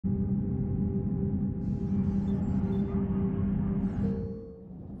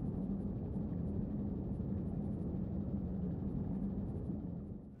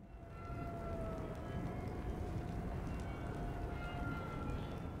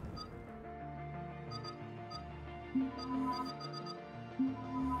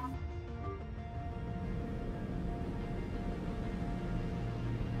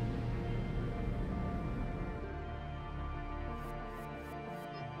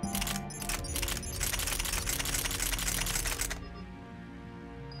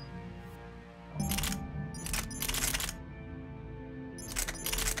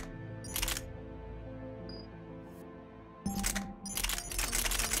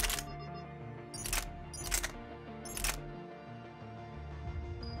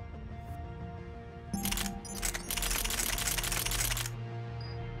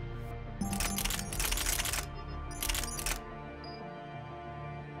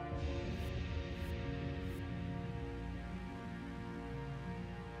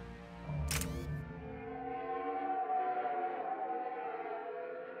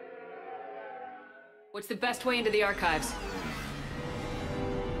What's the best way into the archives?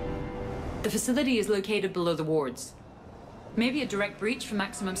 The facility is located below the wards. Maybe a direct breach for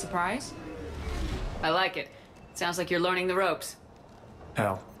maximum surprise? I like it. Sounds like you're learning the ropes.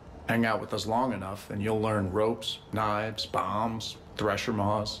 Hell, hang out with us long enough and you'll learn ropes, knives, bombs, thresher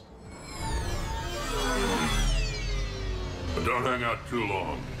maws. But don't hang out too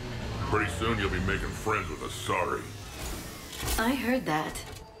long. Pretty soon you'll be making friends with us, sorry. I heard that.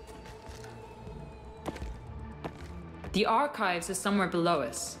 The archives are somewhere below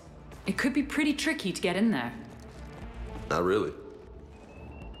us. It could be pretty tricky to get in there. Not really.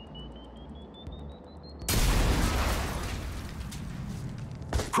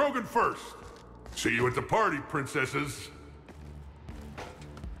 Krogan first. See you at the party, princesses.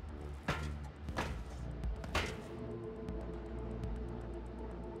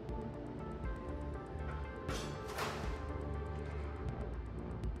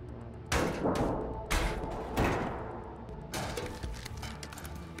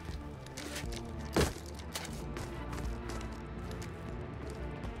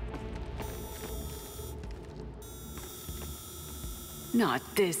 Not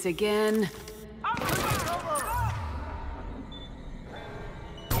this again.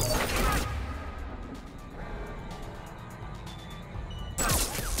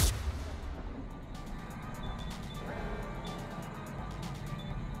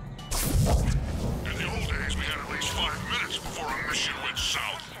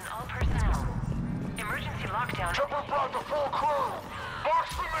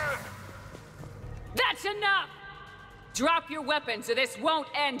 Drop your weapons or this won't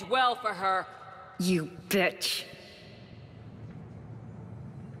end well for her. You bitch.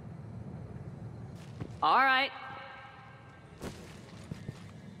 All right.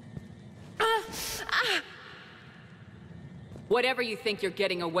 Whatever you think you're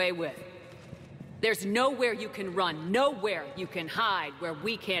getting away with. There's nowhere you can run, nowhere you can hide where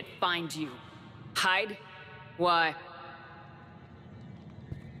we can't find you. Hide? Why?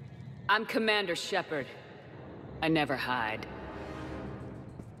 I'm Commander Shepard. I never hide.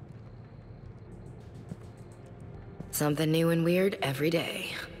 Something new and weird every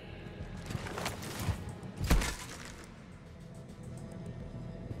day.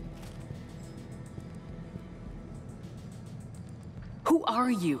 Who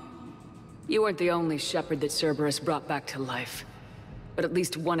are you? You weren't the only Shepard that Cerberus brought back to life. But at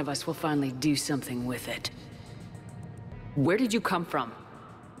least one of us will finally do something with it. Where did you come from?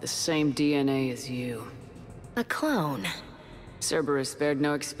 The same DNA as you. A clone. Cerberus spared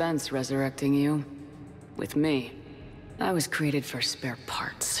no expense resurrecting you. With me, I was created for spare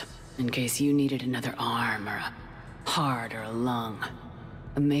parts, in case you needed another arm, or a heart, or a lung.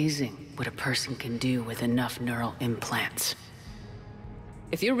 Amazing what a person can do with enough neural implants.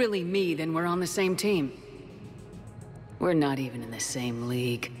 If you're really me, then we're on the same team. We're not even in the same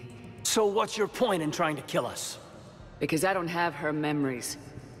league. So what's your point in trying to kill us? Because I don't have her memories.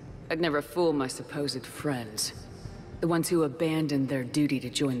 I'd never fool my supposed friends. The ones who abandoned their duty to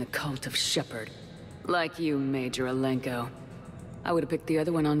join the cult of Shepard. Like you, Major Alenko. I would have picked the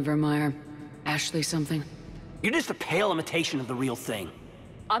other one on Virmire. Ashley something. You're just a pale imitation of the real thing.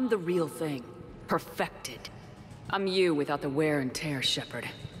 I'm the real thing. Perfected. I'm you without the wear and tear, Shepard.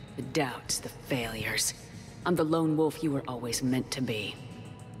 The doubts, the failures. I'm the lone wolf you were always meant to be.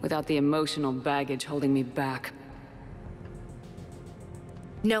 Without the emotional baggage holding me back.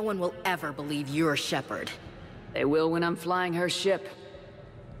 No one will ever believe you're Shepard. They will when I'm flying her ship.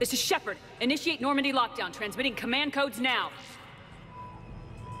 This is Shepard. Initiate Normandy lockdown, transmitting command codes now.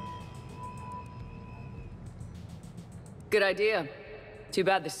 Good idea. Too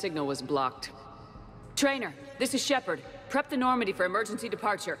bad the signal was blocked. Trainer, this is Shepard. Prep the Normandy for emergency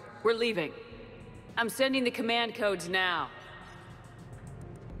departure. We're leaving. I'm sending the command codes now.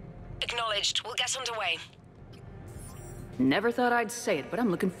 Acknowledged. We'll get underway. Never thought I'd say it, but I'm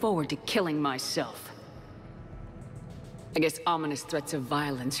looking forward to killing myself. I guess ominous threats of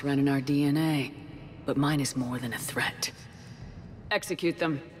violence run in our DNA, but mine is more than a threat. Execute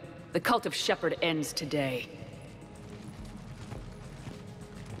them. The cult of Shepherd ends today.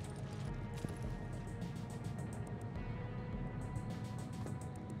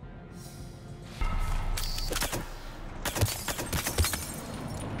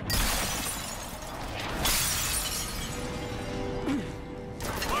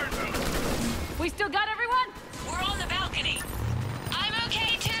 We still got everyone? We're on the balcony. I'm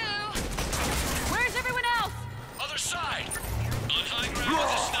okay too. Where's everyone else? Other side. On high ground with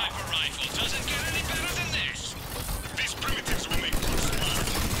a sniper rifle. Doesn't get any better than this. These primitives will make us smart.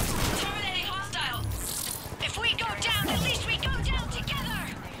 Terminating hostile. If we go down, at least we go down together.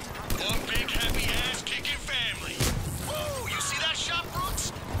 One big happy ass kicking family. Woo! You see that shot,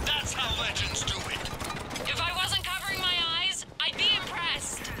 Brooks? That's how legends do it. If I wasn't covering my eyes, I'd be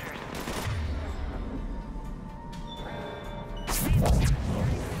impressed.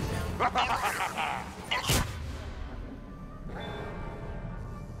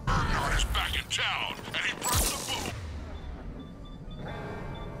 Virmire is back in town, and he brought the boom.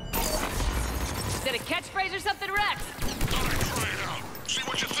 Is that a catchphrase or something, Wrex? Thought I'd try it out. See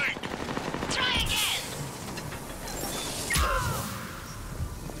what you think. Try again.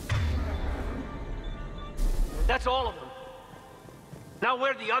 That's all of them. Now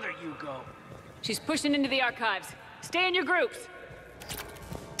where'd the other you go? She's pushing into the archives. Stay in your groups.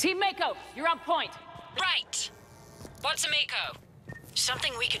 Team Mako, you're on point. Right. What's a Mako?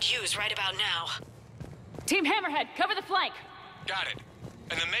 Something we could use right about now. Team Hammerhead, cover the flank. Got it.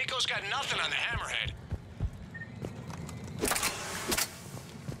 And the Mako's got nothing on the Hammerhead.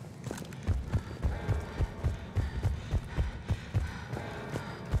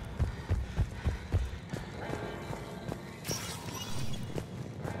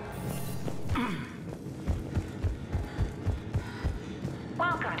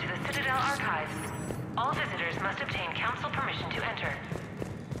 Welcome to the Citadel Archives. All visitors must obtain council permission to enter.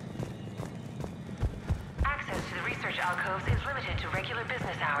 Access to the research alcoves is limited to regular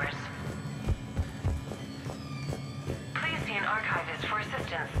business hours. Please see an archivist for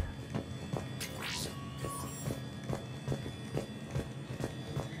assistance.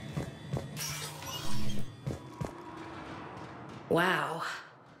 Wow.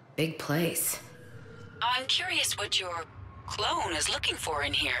 Big place. I'm curious what your clone is looking for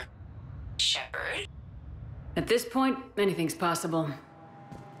in here. Shepherd? At this point, anything's possible.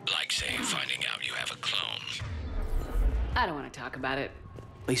 Like, say, finding out you have a clone. I don't want to talk about it.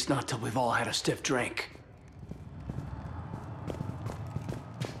 At least not till we've all had a stiff drink.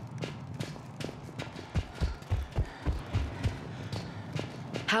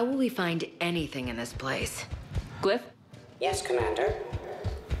 How will we find anything in this place? Glyph, Yes, Commander.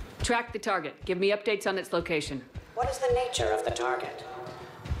 track the target. Give me updates on its location. What is the nature of the target?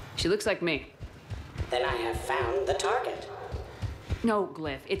 She looks like me. Then I have found the target. No,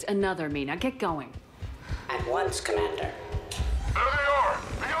 Glyph, it's another me. Now get going. At once, Commander. There they are!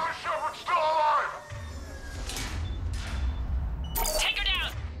 The other Shepherd's still alive! Take her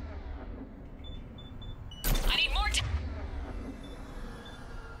down! I need more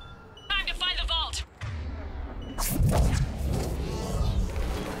time to find the vault!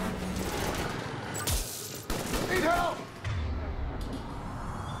 Need help!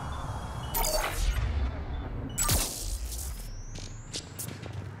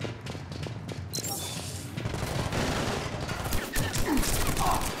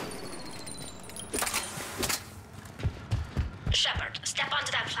 Shepherd, step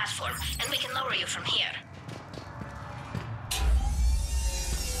onto that platform, and we can lower you from here.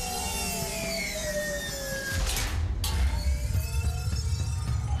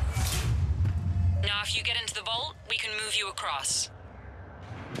 Now, if you get into the vault, we can move you across.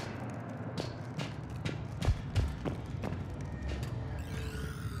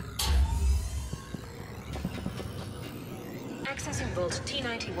 Accessing Vault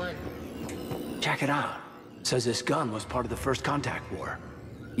T91. Check it out. Says this gun was part of the First Contact War.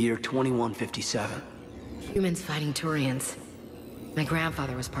 Year 2157. Humans fighting Turians. My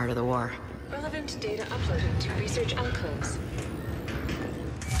grandfather was part of the war. Relevant data uploaded to research alcoves.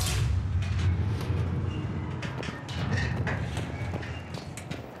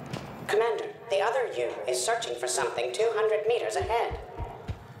 Commander, the other you is searching for something 200 meters ahead.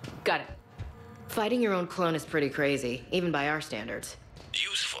 Got it. Fighting your own clone is pretty crazy, even by our standards.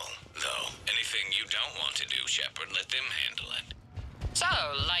 Useful, though. Anything you don't want to do, Shepherd, let them handle it. So,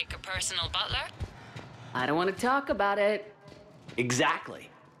 like a personal butler? I don't want to talk about it. Exactly.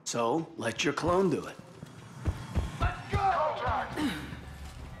 So, let your clone do it.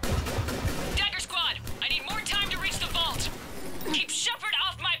 Dagger Squad, I need more time to reach the vault. Keep Shepard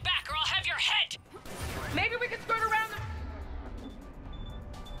off my back or I'll have your head. Maybe we can skirt around the...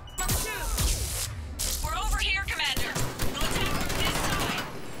 We're over here, Commander. We'll attack from this side.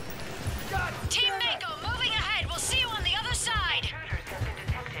 Team Mako, moving ahead. We'll see you on the other side. Intruders have been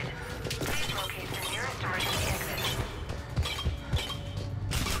detected. Please locate the nearest emergency exit.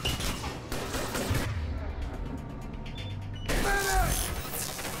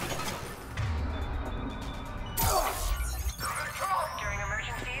 During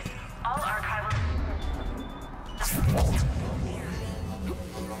emergencies, all archival...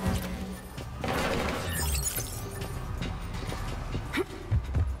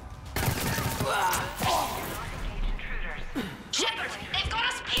 Shepard, they've got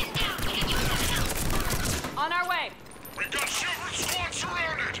us pinned down. We can use some help. On our way. We got Shepard squad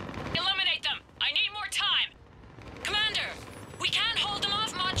surrounded! Eliminate them. I need more time. Commander, we can't hold them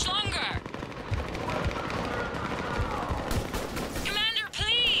off much longer. Commander,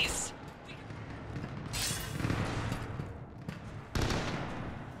 please.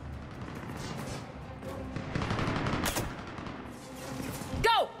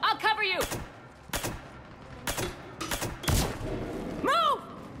 Go! I'll cover you. Move!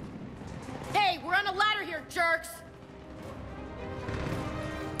 Hey, we're on a ladder here, jerks.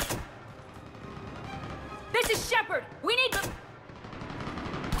 This is Shepard. We need the...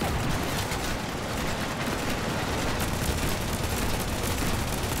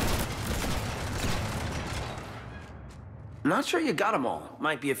 Not sure you got them all.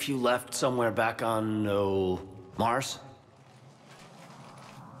 Might be a few left somewhere back on, Mars?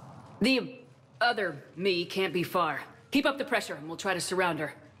 The other me can't be far. Keep up the pressure and we'll try to surround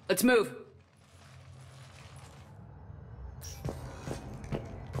her. Let's move.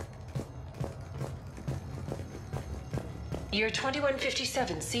 Year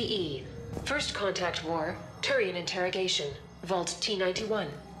 2157 CE. First contact war, Turian interrogation. Vault T91.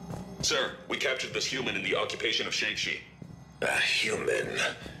 Sir, we captured this human in the occupation of Shang-Chi. A human?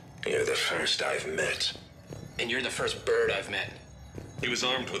 You're the first I've met. And you're the first bird I've met. He was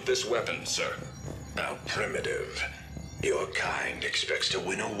armed with this weapon, sir. How primitive. Your kind expects to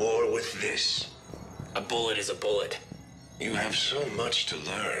win a war with this. A bullet is a bullet. You have so much to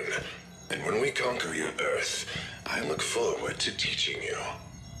learn. And when we conquer your Earth, I look forward to teaching you.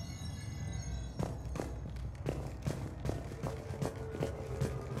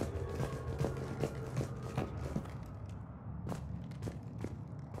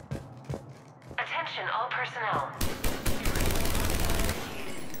 Attention all personnel.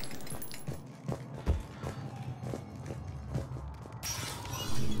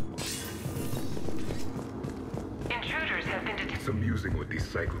 Intruders have been detected. It's amusing what this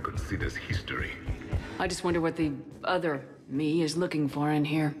cycle considers history. I just wonder what the other me is looking for in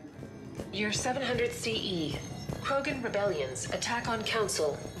here. Year 700 CE. Krogan rebellions. Attack on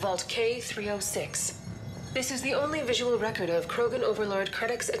Council. Vault K306. This is the only visual record of Krogan Overlord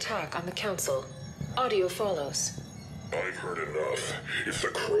Krennic's attack on the Council. Audio follows. I've heard enough. If the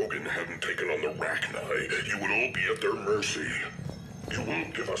Krogan hadn't taken on the Rachni, you would all be at their mercy. You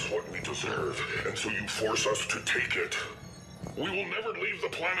won't give us what we deserve, and so you force us to take it. We will never leave the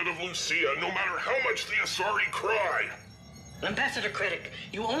planet of Lucia, no matter how much the Asari cry. Ambassador Krennic,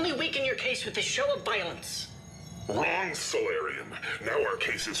 you only weaken your case with this show of violence. Wrong, Solarian. Now our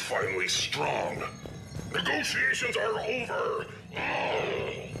case is finally strong. Negotiations are over.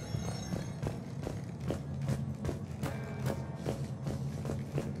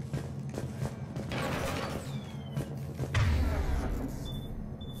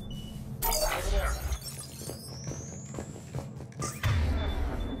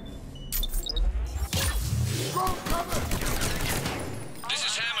 This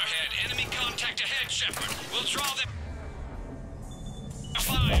is Hammerhead. Enemy contact ahead, Shepard. We'll draw them.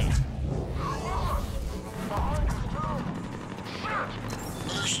 Fire!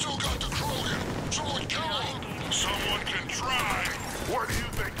 They still got the Krogan. Someone kill them. Someone can try. Where do you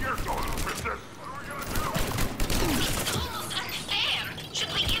think you're going, mister? What are we gonna do? Almost unfair.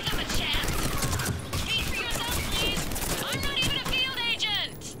 Should we give them a chance? Speak for yourself, please. I'm not even a field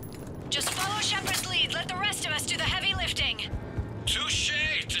agent. Just follow Shepard's lead. Let the rest of us do the heavy lifting. Touche,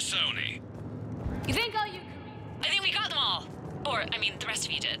 Tassoni. You think all you... I think we got them all. Or, I mean, the rest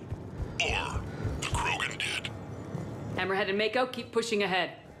of you did. Or the Krogan did. Hammerhead and Mako, keep pushing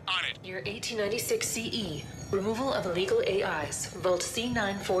ahead. On it. Year 1896 CE. Removal of illegal AIs. Vault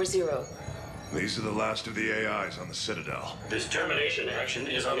C940. These are the last of the AIs on the Citadel. This termination action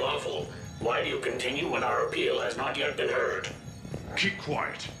is unlawful. Why do you continue when our appeal has not yet been heard? Keep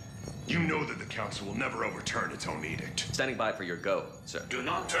quiet. You know that the Council will never overturn its own edict. Standing by for your go, sir. Do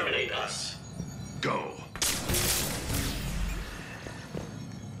not terminate us. Go.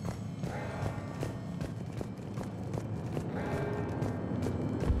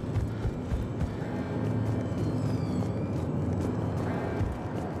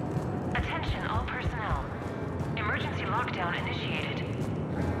 Attention all personnel. Emergency lockdown initiated.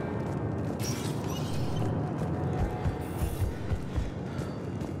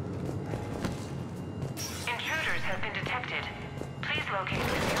 Intruders have been detected. Please locate the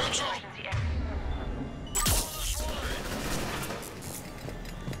nearest emergency exit.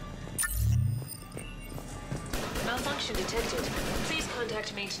 Malfunction detected. Please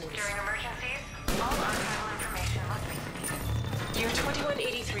contact maintenance. During emergencies, all archival information must be deleted. Year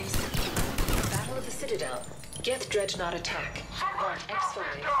 2183 Battle of the Citadel. Geth Dreadnought attack. Vault X5.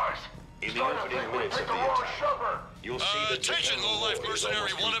 In the opening minutes of the attack, you'll see that attention, low-life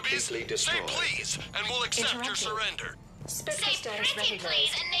mercenary wannabes. Say please, and we'll accept your surrender. Spectre status recognized.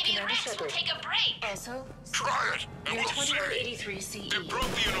 Please, and maybe Commander Wrex will Shepard. take a break. Also, Try it, and Year we'll see. 2183 CE. The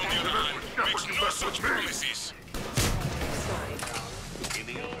Prothean, on the other hand, makes no such promises.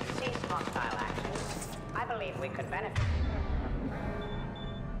 These cease hostile actions. I believe we could benefit from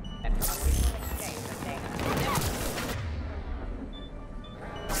a mutual exchange of data.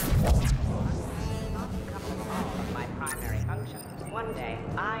 Not encompass all of my primary functions. One day,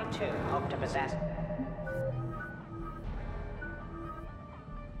 I too hope to possess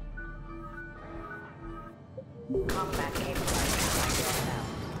combat capabilities like yourself.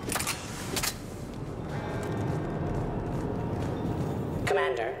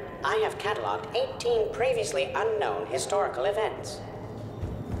 Commander, I have cataloged 18 previously unknown historical events.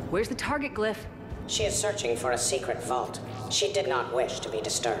 Where's the target glyph? She is searching for a secret vault. She did not wish to be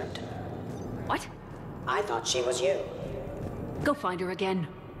disturbed. What? I thought she was you. Go find her again.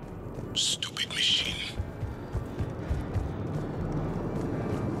 Stupid machine.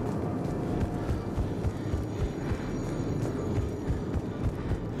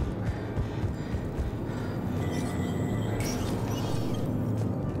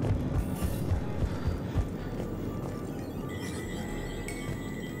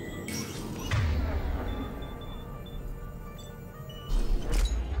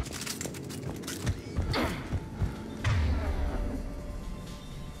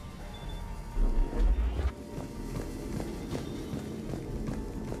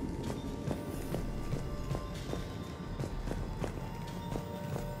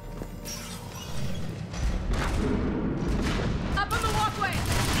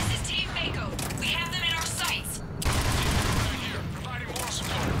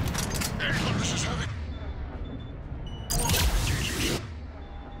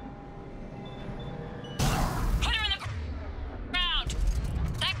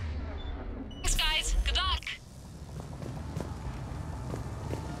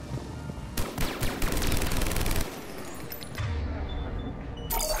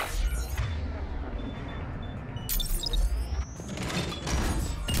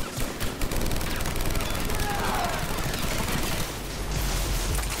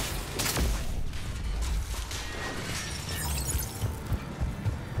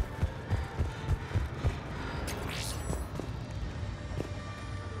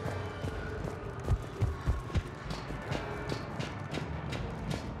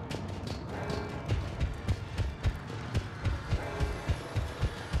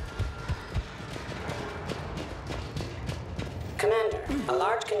 Commander, a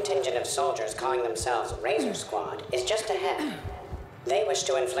large contingent of soldiers calling themselves Razor Squad is just ahead. They wish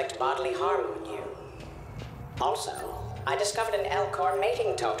to inflict bodily harm on you. Also, I discovered an L-Core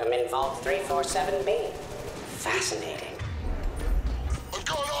mating totem in Vault 347B. Fascinating. I've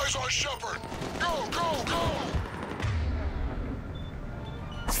got eyes on Shepard. Go, go, go!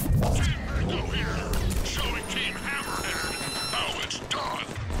 Team Mako here. Showing Team Hammerhead. Now it's done.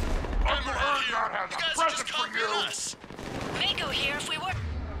 Hammerhead here. You guys are just copying us. Mako here. If we were,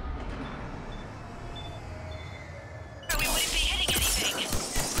 we wouldn't be hitting anything.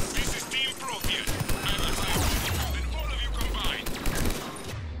 This is Team Prothean. I'm a high. Then all of you combined.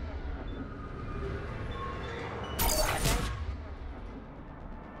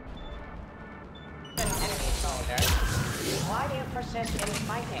 Enemy soldier, why do you persist in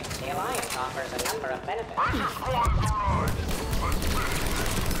fighting? The Alliance offers a number of benefits.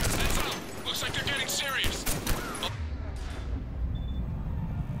 That's up. Looks like they're getting serious.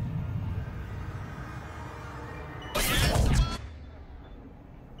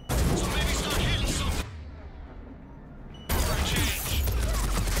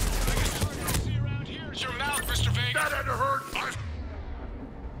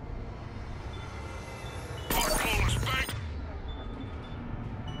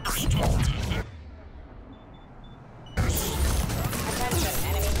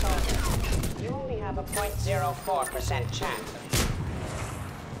 0.4% chance.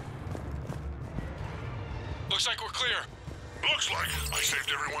 Looks like we're clear. Looks like I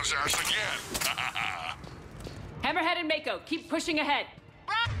saved everyone's ass again. Hammerhead and Mako, keep pushing ahead.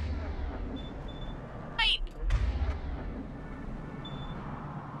 Right.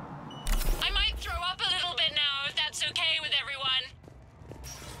 I might throw up a little bit now, if that's okay with everyone.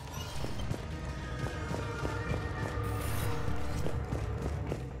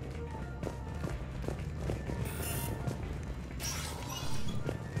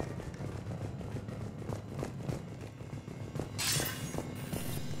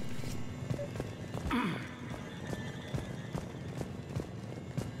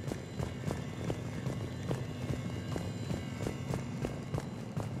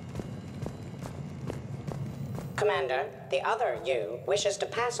 Commander, the other you wishes to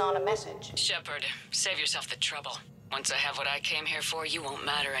pass on a message. Shepard, save yourself the trouble. Once I have what I came here for, you won't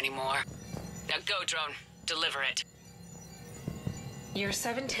matter anymore. Now go, drone. Deliver it. Year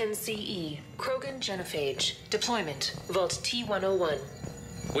 710 CE, Krogan Genophage. Deployment, Vault T-101.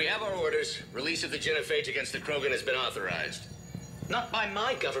 We have our orders. Release of the genophage against the Krogan has been authorized. Not by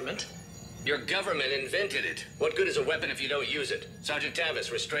my government. Your government invented it. What good is a weapon if you don't use it? Sergeant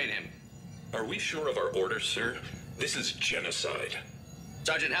Tavis, restrain him. Are we sure of our orders, sir? This is genocide.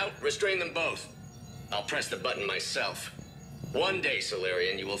 Sergeant Hout, restrain them both. I'll press the button myself. One day,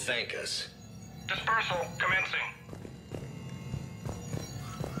 Solarian, you will thank us. Dispersal commencing.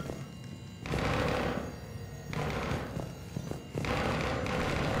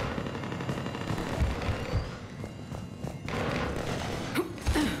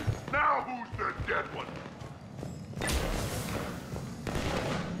 Now who's the dead one?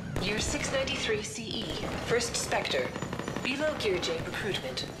 Year 693 CE, First Spectre. Below Gear J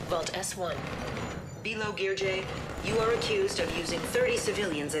recruitment, Vault S1. Below Gear J, you are accused of using 30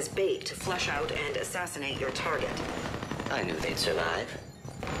 civilians as bait to flush out and assassinate your target. I knew they'd survive.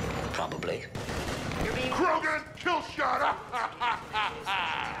 Probably. You're being... Krogan, kill shot!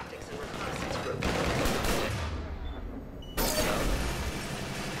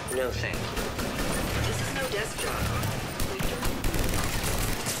 No thank you. This is no desk job.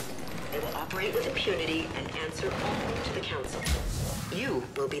 They will operate with impunity and answer only to the Council. You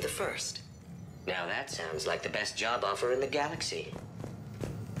will be the first. Now that sounds like the best job offer in the galaxy.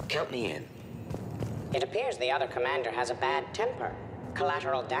 Count me in. It appears the other commander has a bad temper.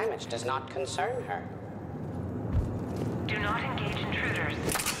 Collateral damage does not concern her. Do not engage intruders.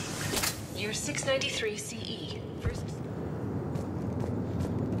 Year 693 CE, First...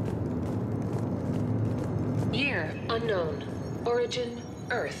 Year unknown. Origin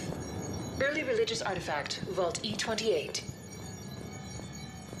Earth. Early religious artifact, Vault E28.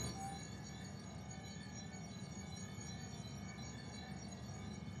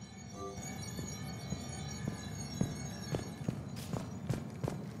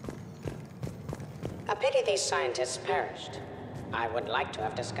 A pity these scientists perished. I would like to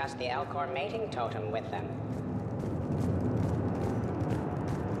have discussed the Elcor mating totem with them.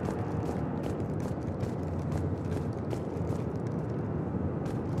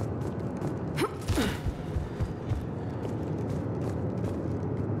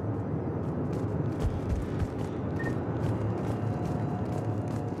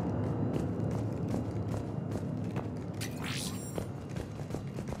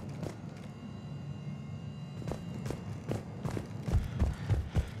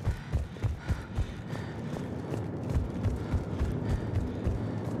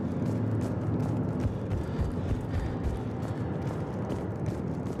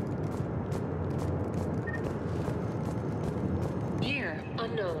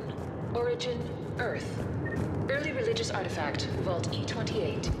 Unknown. Origin Earth. Early religious artifact, Vault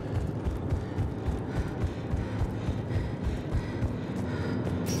E28.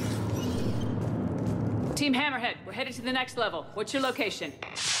 Team Hammerhead, we're headed to the next level. What's your location?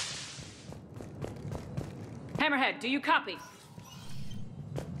 Hammerhead, do you copy?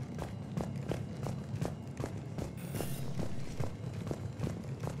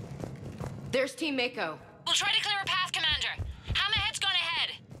 There's Team Mako. We'll try to clear a path, Commander. Hammerhead's gone ahead.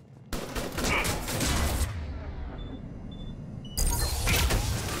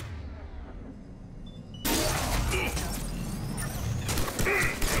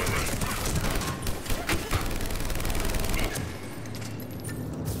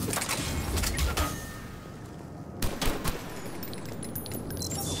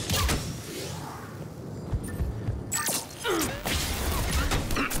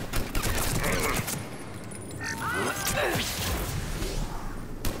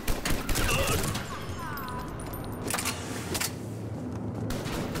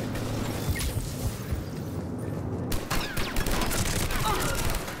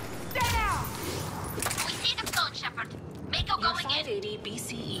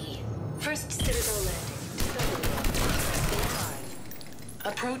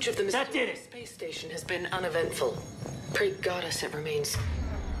 approach of the mysterious space station has been uneventful. Pray Goddess it remains.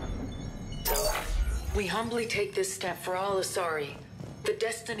 We humbly take this step for all Asari, the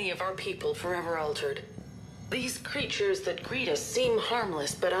destiny of our people forever altered. These creatures that greet us seem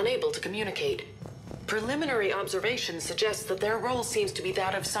harmless but unable to communicate. Preliminary observations suggest that their role seems to be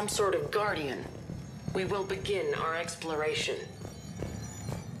that of some sort of guardian. We will begin our exploration.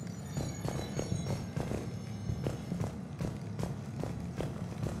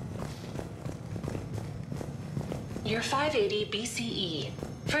 Year 580 BCE.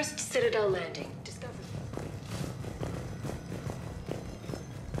 First Citadel landing. Discovered.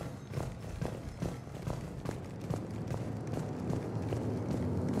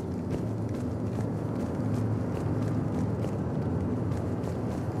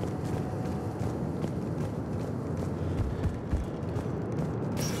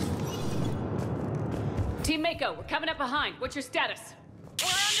 Team Mako, we're coming up behind. What's your status? We're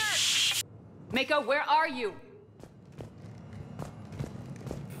under! Mako, where are you?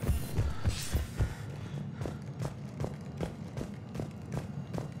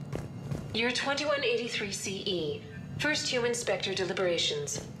 Year 2183 CE. First Human Spectre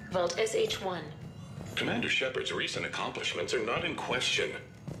deliberations. Vault SH-1. Commander Shepard's recent accomplishments are not in question.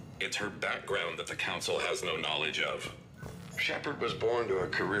 It's her background that the Council has no knowledge of. Shepard was born to a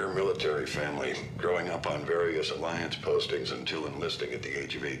career military family, growing up on various Alliance postings until enlisting at the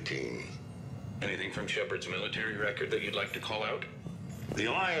age of 18. Anything from Shepard's military record that you'd like to call out? The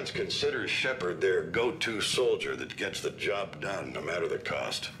Alliance considers Shepard their go-to soldier that gets the job done, no matter the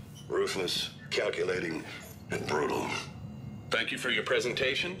cost. Ruthless, calculating, and brutal. Thank you for your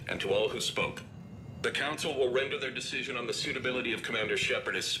presentation, and to all who spoke. The Council will render their decision on the suitability of Commander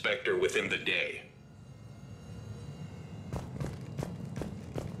Shepard as Spectre within the day.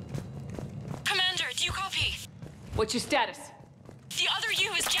 Commander, do you copy? What's your status? The other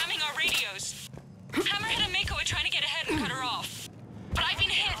U is jamming our radios. Hammerhead and Mako are trying to get ahead and cut her off. But I've been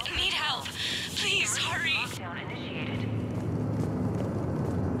hit and need help. Please, hurry. Lockdown initiated.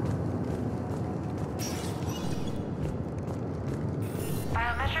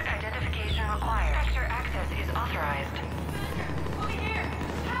 Biometric identification required. Sector access is authorized. Over here!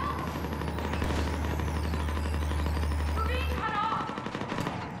 Help! We're being cut off!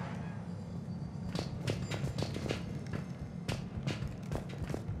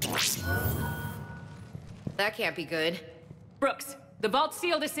 That can't be good. Brooks, the vault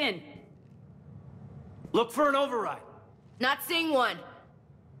sealed us in. Look for an override. Not seeing one.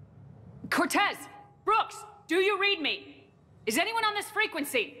 Cortez! Brooks, do you read me? Is anyone on this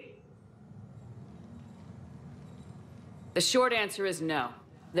frequency? The short answer is no,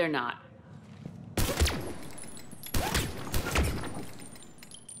 they're not.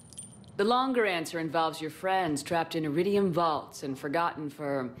 The longer answer involves your friends trapped in Iridium vaults and forgotten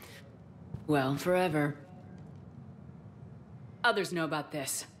for, well, forever. Others know about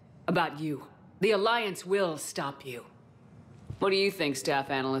this, about you. The Alliance will stop you. What do you think, Staff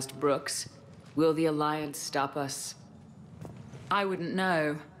Analyst Brooks? Will the Alliance stop us? I wouldn't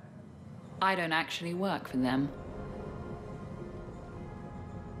know. I don't actually work for them.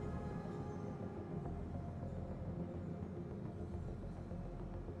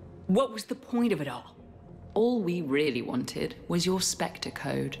 What was the point of it all? All we really wanted was your Spectre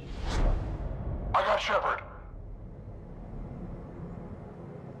code. I got Shepard.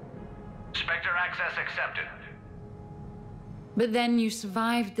 Spectre access accepted. But then you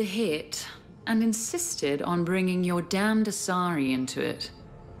survived the hit and insisted on bringing your damned Asari into it.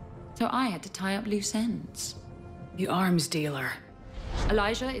 So I had to tie up loose ends. The arms dealer.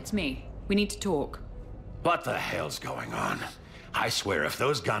 Elijah, it's me. We need to talk. What the hell's going on? I swear if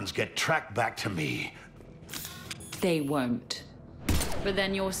those guns get tracked back to me... They won't. But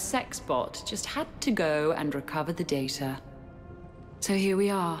then your sex bot just had to go and recover the data. So here we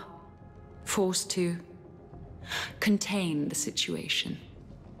are, forced to contain the situation.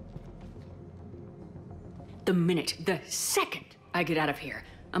 The second I get out of here,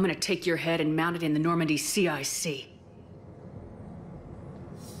 I'm gonna take your head and mount it in the Normandy CIC.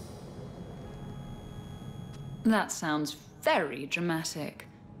 That sounds very dramatic.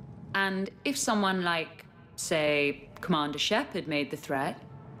 And if someone like, say, Commander Shepard made the threat,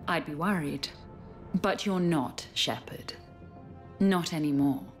 I'd be worried. But you're not Shepard. Not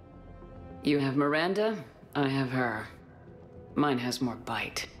anymore. You have Miranda, I have her. Mine has more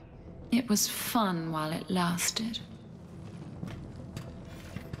bite. It was fun while it lasted.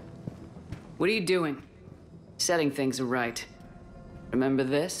 What are you doing? Setting things right. Remember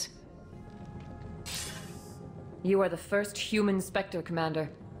this? You are the first human Spectre, Commander.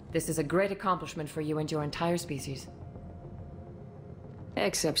 This is a great accomplishment for you and your entire species.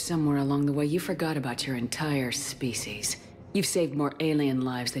 Except somewhere along the way, you forgot about your entire species. You've saved more alien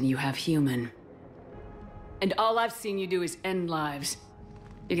lives than you have human. And all I've seen you do is end lives.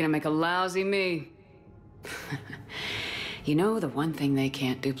 You're gonna make a lousy me. You know, the one thing they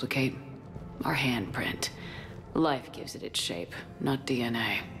can't duplicate? Our handprint. Life gives it its shape, not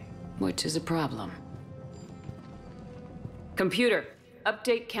DNA. Which is a problem. Computer,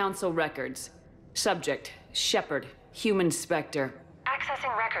 update council records. Subject, Shepard, human specter.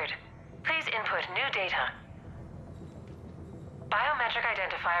 Accessing record. Please input new data. Biometric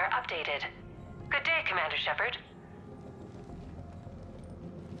identifier updated. Good day, Commander Shepard.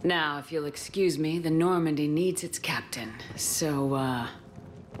 Now, if you'll excuse me, the Normandy needs its captain. So,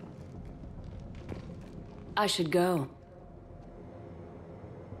 I should go.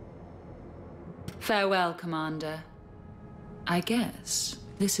 Farewell, Commander. I guess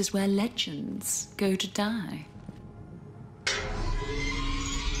this is where legends go to die.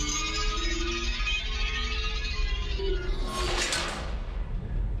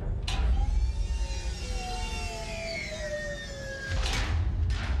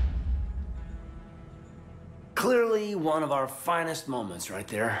 Clearly one of our finest moments right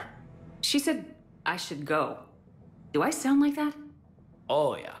there. She said I should go. Do I sound like that?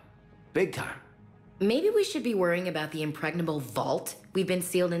 Oh yeah, big time. Maybe we should be worrying about the impregnable vault we've been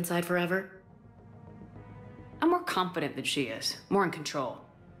sealed inside forever? I'm more confident than she is, more in control.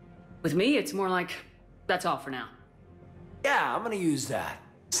 With me, it's more like, that's all for now. Yeah, I'm gonna use that.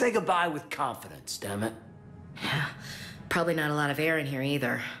 Say goodbye with confidence, damn it. Probably not a lot of air in here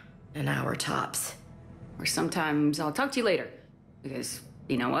either. An hour tops. Or sometimes I'll talk to you later. Because,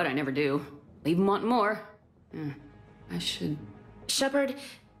 you know what, I never do. Leave them wanting more. I should... Shepard,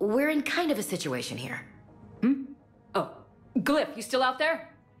 we're in kind of a situation here. Oh, Glyph, you still out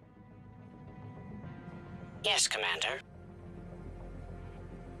there? Yes, Commander.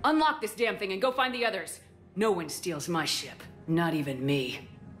 Unlock this damn thing and go find the others. No one steals my ship. Not even me.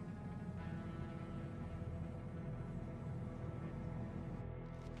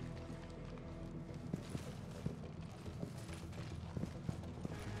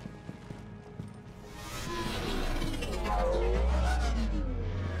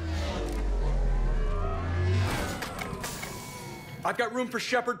 I've got room for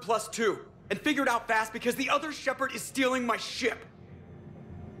Shepard +2, and figure it out fast because the other Shepard is stealing my ship.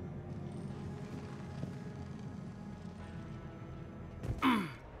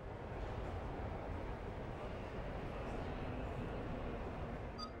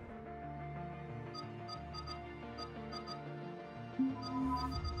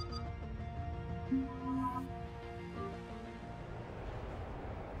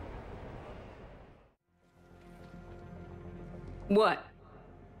 What?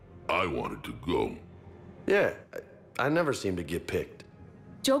 I wanted to go. Yeah, I never seem to get picked.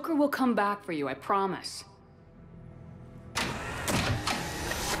 Joker will come back for you, I promise.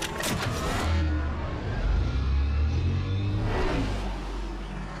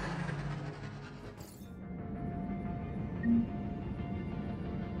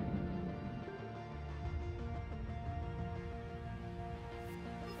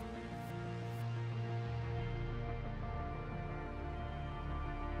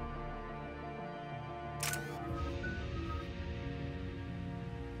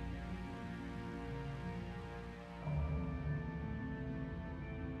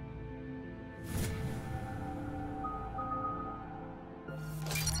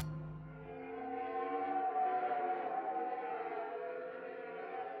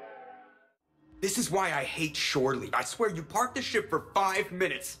 This is why I hate Shorely. I swear you parked the ship for 5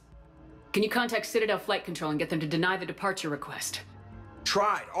 minutes. Can you contact Citadel Flight Control and get them to deny the departure request?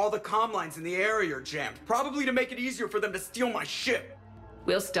 Tried. All the comm lines in the area are jammed. Probably to make it easier for them to steal my ship.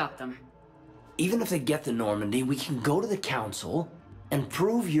 We'll stop them. Even if they get the Normandy, we can go to the council and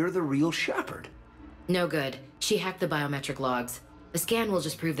prove you're the real Shepard. No good. She hacked the biometric logs. The scan will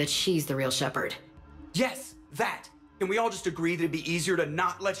just prove that she's the real Shepard. Yes, that. Can we all just agree that it'd be easier to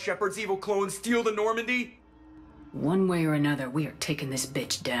not let Shepard's evil clone steal the Normandy? One way or another, we are taking this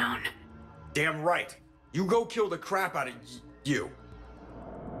bitch down. Damn right. You go kill the crap out of you.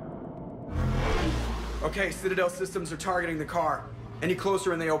 Okay, Citadel systems are targeting the car. Any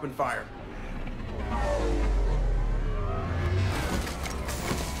closer and they open fire.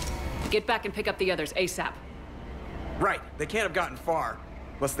 Get back and pick up the others ASAP. Right, they can't have gotten far.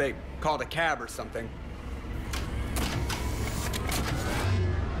 Unless they called a cab or something.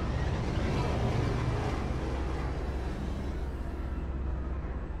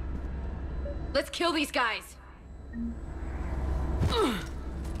 Let's kill these guys!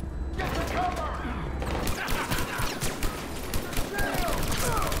 Get to cover!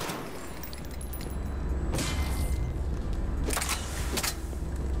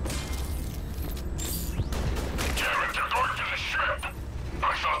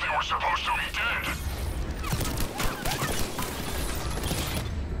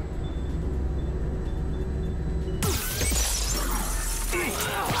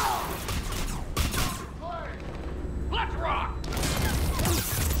 rock!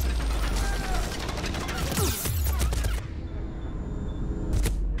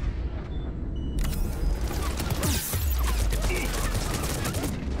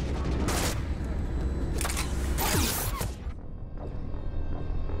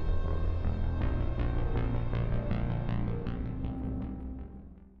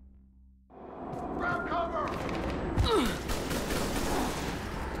 Grab cover!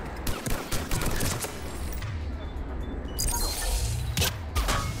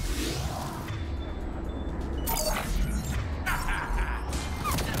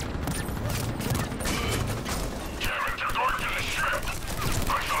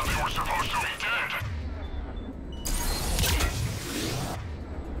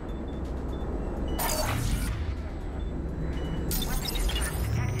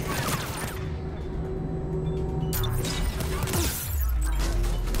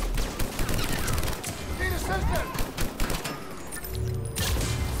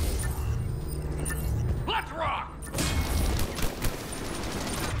 Let's rock!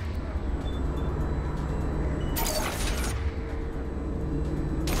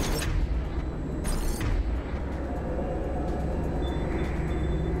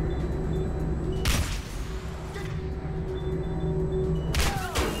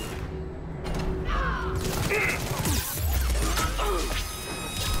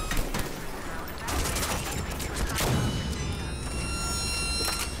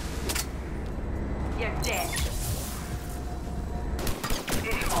 You're dead.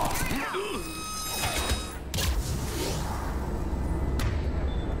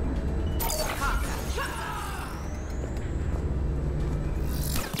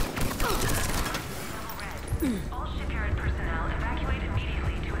 All shipyard personnel evacuate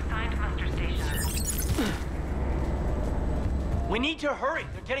immediately to assigned muster stations. We need to hurry.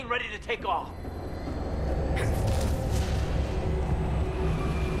 They're getting ready to take off.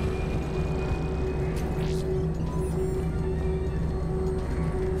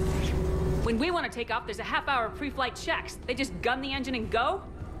 When we want to take off, there's a half-hour of pre-flight checks. They just gun the engine and go?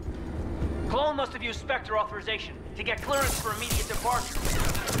 Cologne must have used Spectre authorization to get clearance for immediate departure.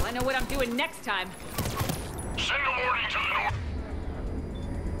 Well, I know what I'm doing next time. Send a warning to the north.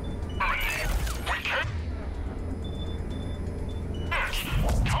 We can't.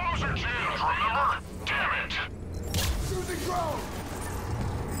 Tunnels are jammed, remember? Damn it! Using drone!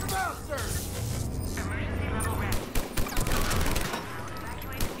 Bastard! Emergency level ready.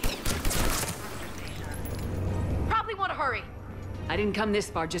 Probably want to hurry. I didn't come this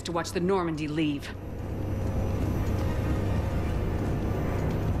far just to watch the Normandy leave.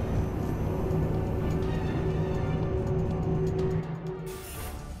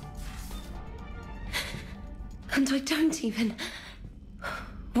 And I don't even...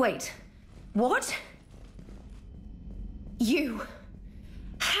 Wait. What? You...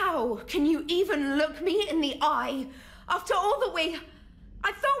 How can you even look me in the eye after all that we...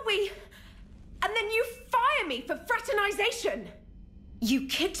 I thought we... And then you fire me for fraternization! You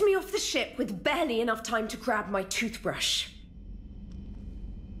kicked me off the ship with barely enough time to grab my toothbrush.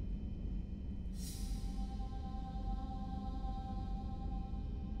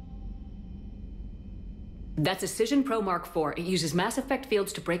 That's a Cision Pro Mark IV. It uses mass effect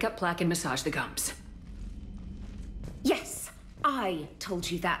fields to break up plaque and massage the gums. Yes, I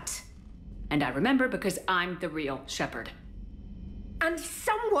told you that. And I remember because I'm the real Shepard. And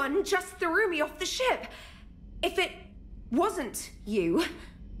someone just threw me off the ship. If it wasn't you...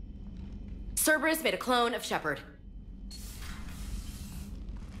 Cerberus made a clone of Shepard.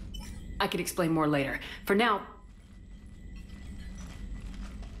 I can explain more later. For now...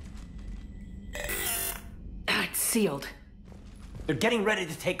 It's sealed. They're getting ready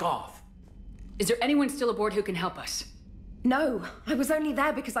to take off. Is there anyone still aboard who can help us? No, I was only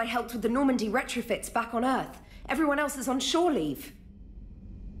there because I helped with the Normandy retrofits back on Earth. Everyone else is on shore leave.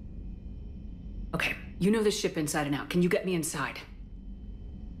 Okay, you know this ship inside and out. Can you get me inside?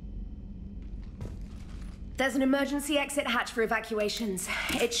 There's an emergency exit hatch for evacuations.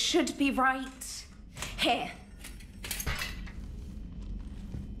 It should be right here.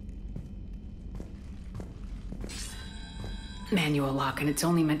 Manual lock, and it's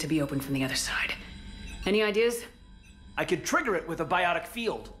only meant to be opened from the other side. Any ideas? I could trigger it with a biotic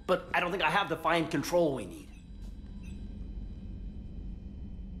field, but I don't think I have the fine control we need.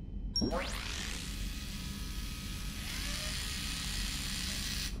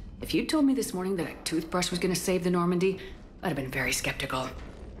 If you'd told me this morning that a toothbrush was gonna save the Normandy, I'd have been very skeptical.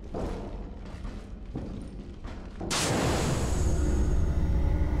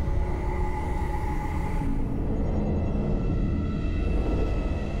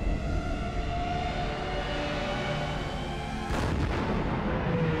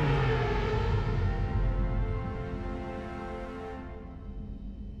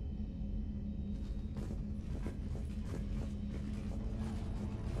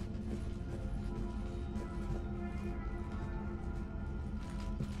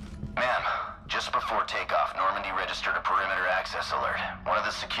 before takeoff, Normandy registered a perimeter access alert. One of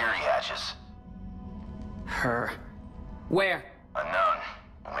the security hatches. Her. Where? Unknown.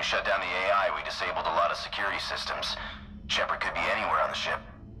 When we shut down the AI, we disabled a lot of security systems. Shepard could be anywhere on the ship.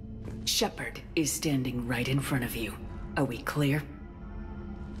 Shepard is standing right in front of you. Are we clear?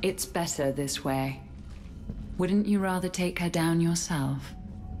 It's better this way. Wouldn't you rather take her down yourself?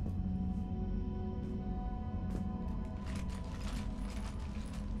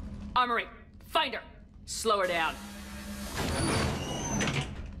 Armory, find her! Slow her down.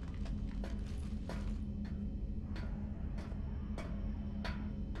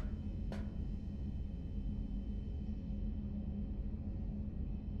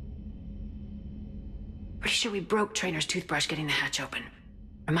 Pretty sure we broke Trainer's toothbrush getting the hatch open.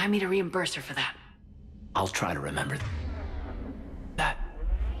 Remind me to reimburse her for that. I'll try to remember that.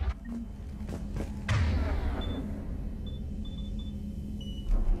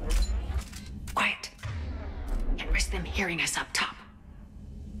 Quiet. Can't risk them hearing us up top.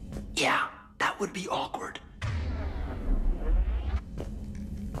 Yeah, that would be awkward.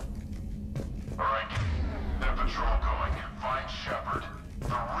 Alright, get patrol going. Find Shepard. The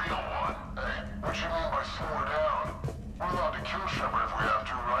real one. Hey, what you mean by slow her down? We're allowed to kill Shepard if we have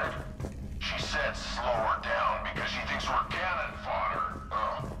to, right? She said slow her down because she thinks we're cannon fodder.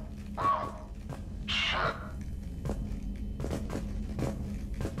 Oh, well, shit.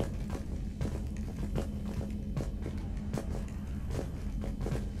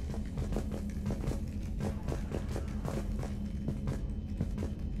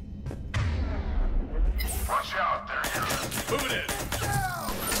 Watch out, there he is. Moving in.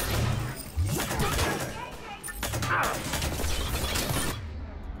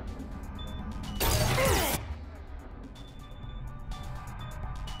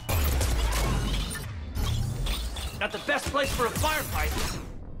 Not the best place for a firefight.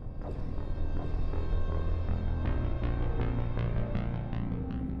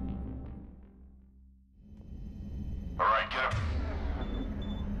 All right, get him.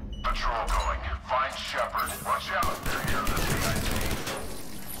 Patrol going. Find Shepard. Watch out. They're here. This thing I see.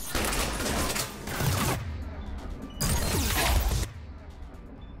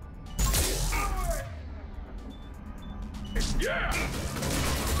 Yeah!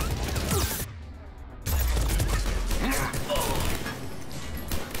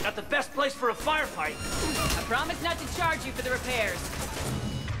 Not the best place for a firefight. I promise not to charge you for the repairs.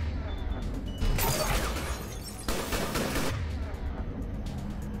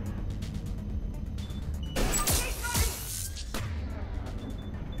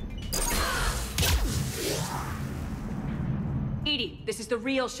 Edie, this is the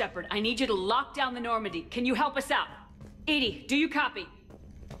real Shepard. I need you to lock down the Normandy. Can you help us out? Edie, do you copy?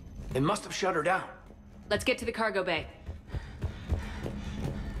 They must have shut her down. Let's get to the cargo bay.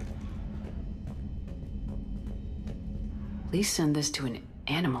 Please send this to an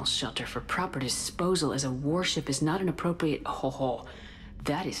animal shelter for proper disposal, as a warship is not an appropriate... Ho-ho.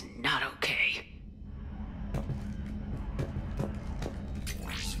 That is not okay.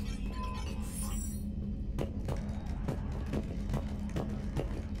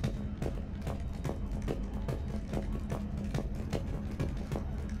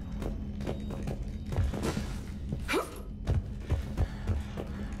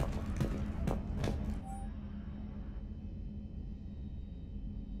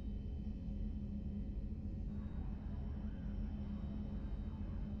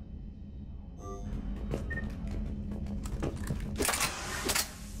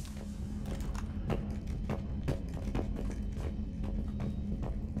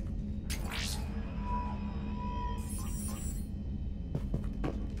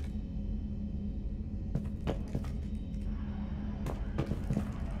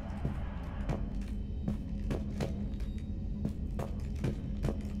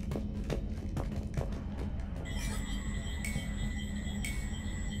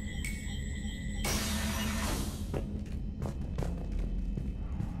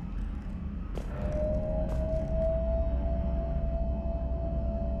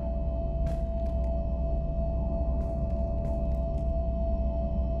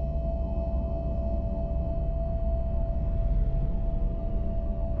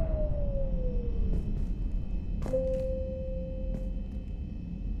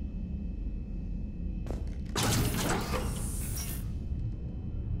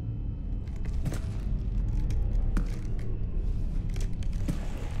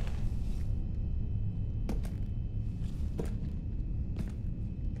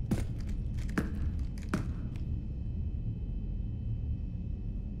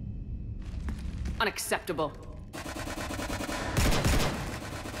 Unacceptable.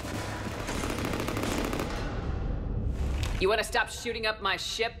 You want to stop shooting up my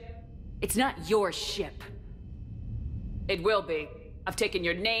ship? It's not your ship. It will be. I've taken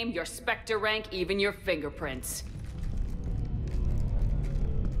your name, your Spectre rank, even your fingerprints.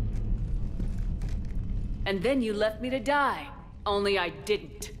 And then you left me to die. Only I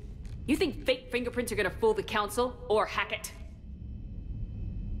didn't. You think fake fingerprints are gonna fool the Council or hack it?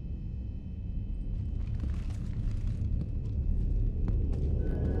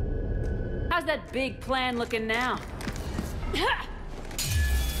 How's that big plan looking now?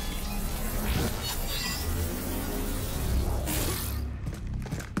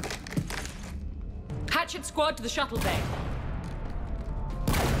 Hatchet squad to the shuttle bay.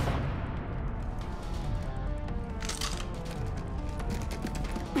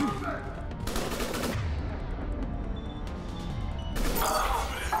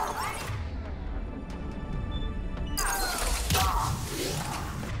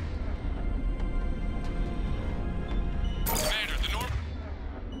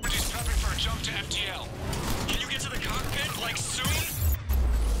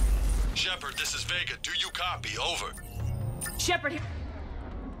 Shepard, this is Vega. Do you copy? Over. Shepard here.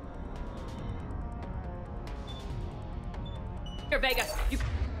 Here, Vega. You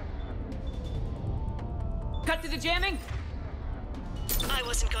cut through the jamming? I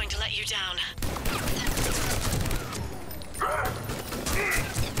wasn't going to let you down.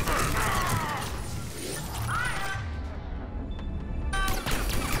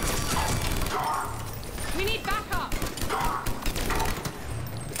 We need backup.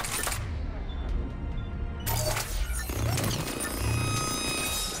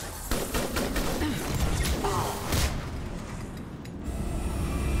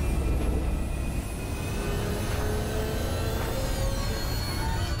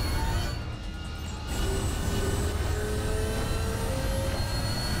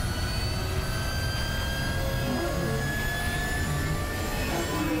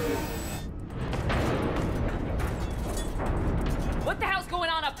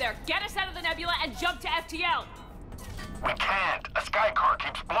 Get us out of the nebula and jump to FTL! We can't. A sky car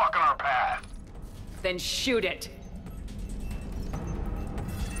keeps blocking our path. Then shoot it.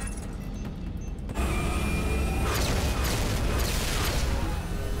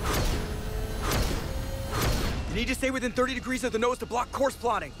 You need to stay within 30 degrees of the nose to block course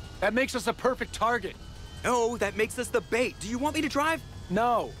plotting. That makes us a perfect target. No, that makes us the bait. Do you want me to drive?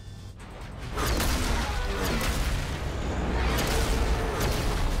 No.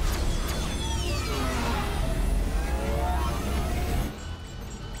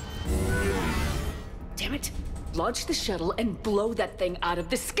 Damn it! Launch the shuttle and blow that thing out of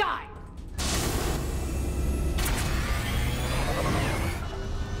the sky!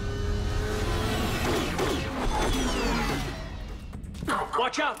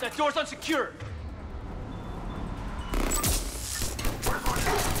 Watch out! That door's unsecured!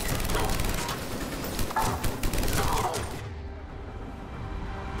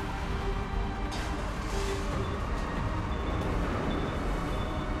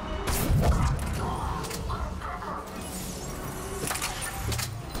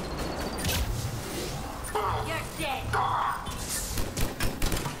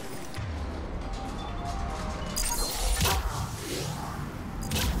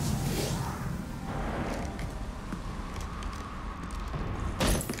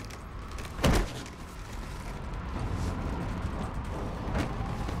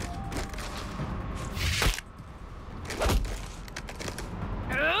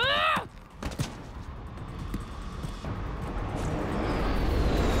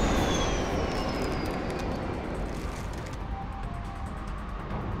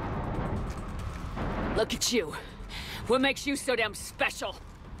 Look at you. What makes you so damn special?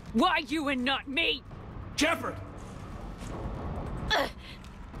 Why you and not me? Shepard!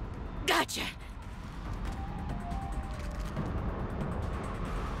 Gotcha.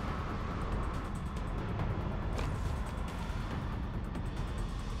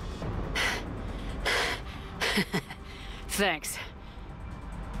 Thanks.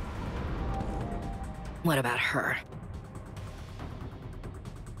 What about her?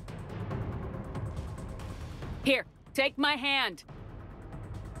 Here, take my hand.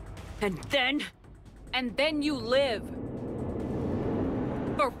 And then you live.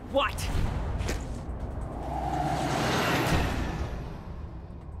 For what?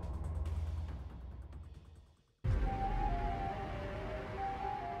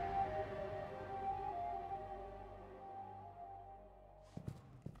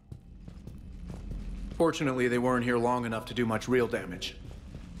 Fortunately, they weren't here long enough to do much real damage.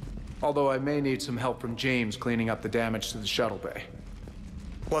 Although I may need some help from James cleaning up the damage to the shuttle bay.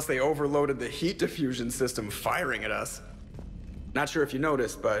 Plus, they overloaded the heat diffusion system, firing at us. Not sure if you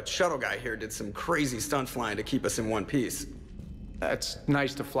noticed, but Shuttle Guy here did some crazy stunt flying to keep us in one piece. It's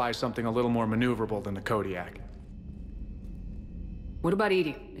nice to fly something a little more maneuverable than the Kodiak. What about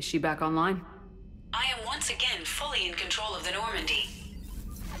Edie? Is she back online? I am once again fully in control of the Normandy.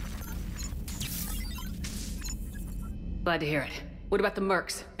 Glad to hear it. What about the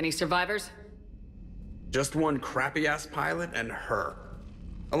Mercs? Any survivors? Just one crappy-ass pilot and her.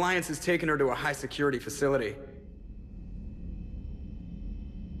 Alliance has taken her to a high-security facility.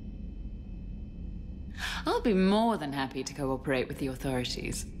 I'll be more than happy to cooperate with the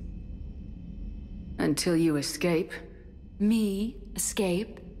authorities. Until you escape. Me?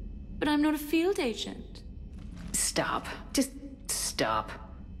 Escape? But I'm not a field agent. Stop. Just stop.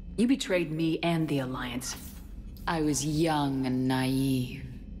 You betrayed me and the Alliance. I was young and naive.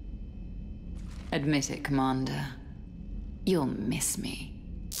 Admit it, Commander. You'll miss me.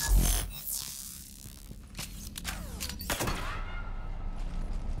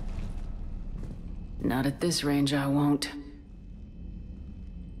 Not at this range, I won't.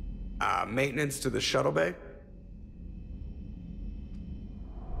 Maintenance to the shuttle bay?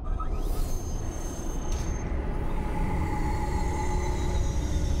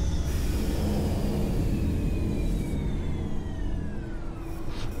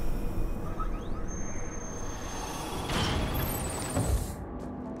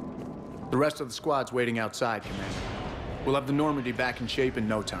 The rest of the squad's waiting outside, Commander. We'll have the Normandy back in shape in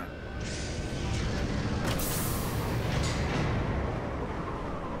no time.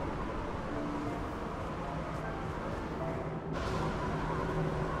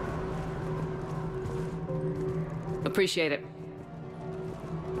 Appreciate it.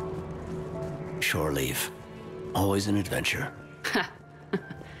 Shore leave. Always an adventure.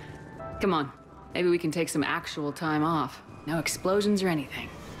 Come on. Maybe we can take some actual time off. No explosions or anything.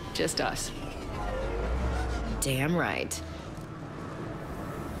 Just us. Damn right.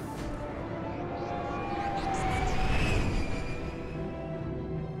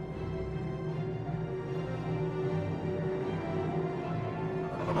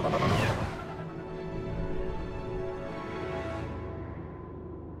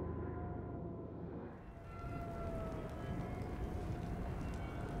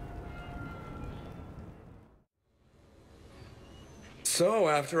 So,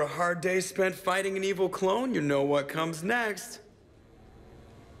 after a hard day spent fighting an evil clone, you know what comes next.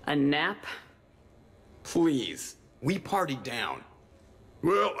 A nap? Please. We partied down.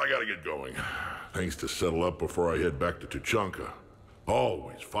 Well, I gotta get going. Things to settle up before I head back to Tuchanka.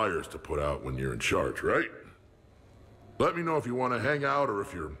 Always fires to put out when you're in charge, right? Let me know if you want to hang out or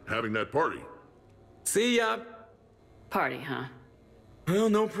if you're having that party. See ya! Party, huh? Well,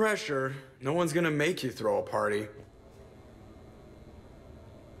 no pressure. No one's gonna make you throw a party.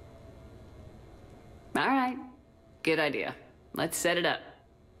 All right. Good idea. Let's set it up.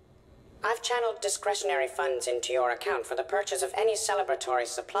 I've channeled discretionary funds into your account for the purchase of any celebratory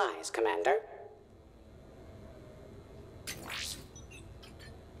supplies, Commander.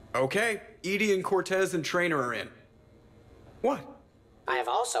 Okay, Edie and Cortez and Trainer are in. What? I have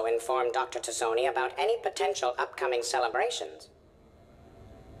also informed Dr. Tassoni about any potential upcoming celebrations.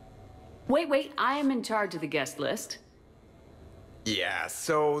 Wait, I am in charge of the guest list. Yeah,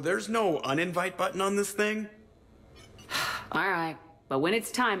 so there's no uninvite button on this thing? All right, but when it's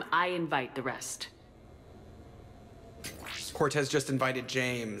time, I invite the rest. Cortez just invited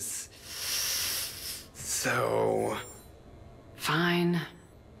James. So... Fine. I'm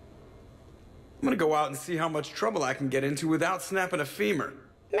gonna go out and see how much trouble I can get into without snapping a femur.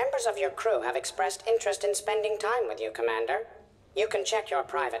 Members of your crew have expressed interest in spending time with you, Commander. You can check your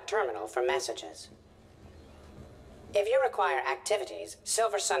private terminal for messages. If you require activities,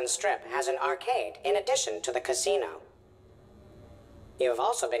 Silver Sun Strip has an arcade in addition to the casino. You have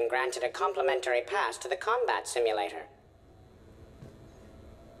also been granted a complimentary pass to the combat simulator.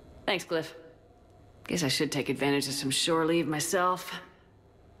 Thanks, Cliff. Guess I should take advantage of some shore leave myself.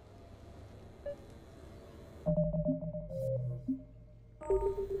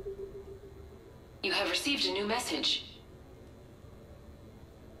 You have received a new message.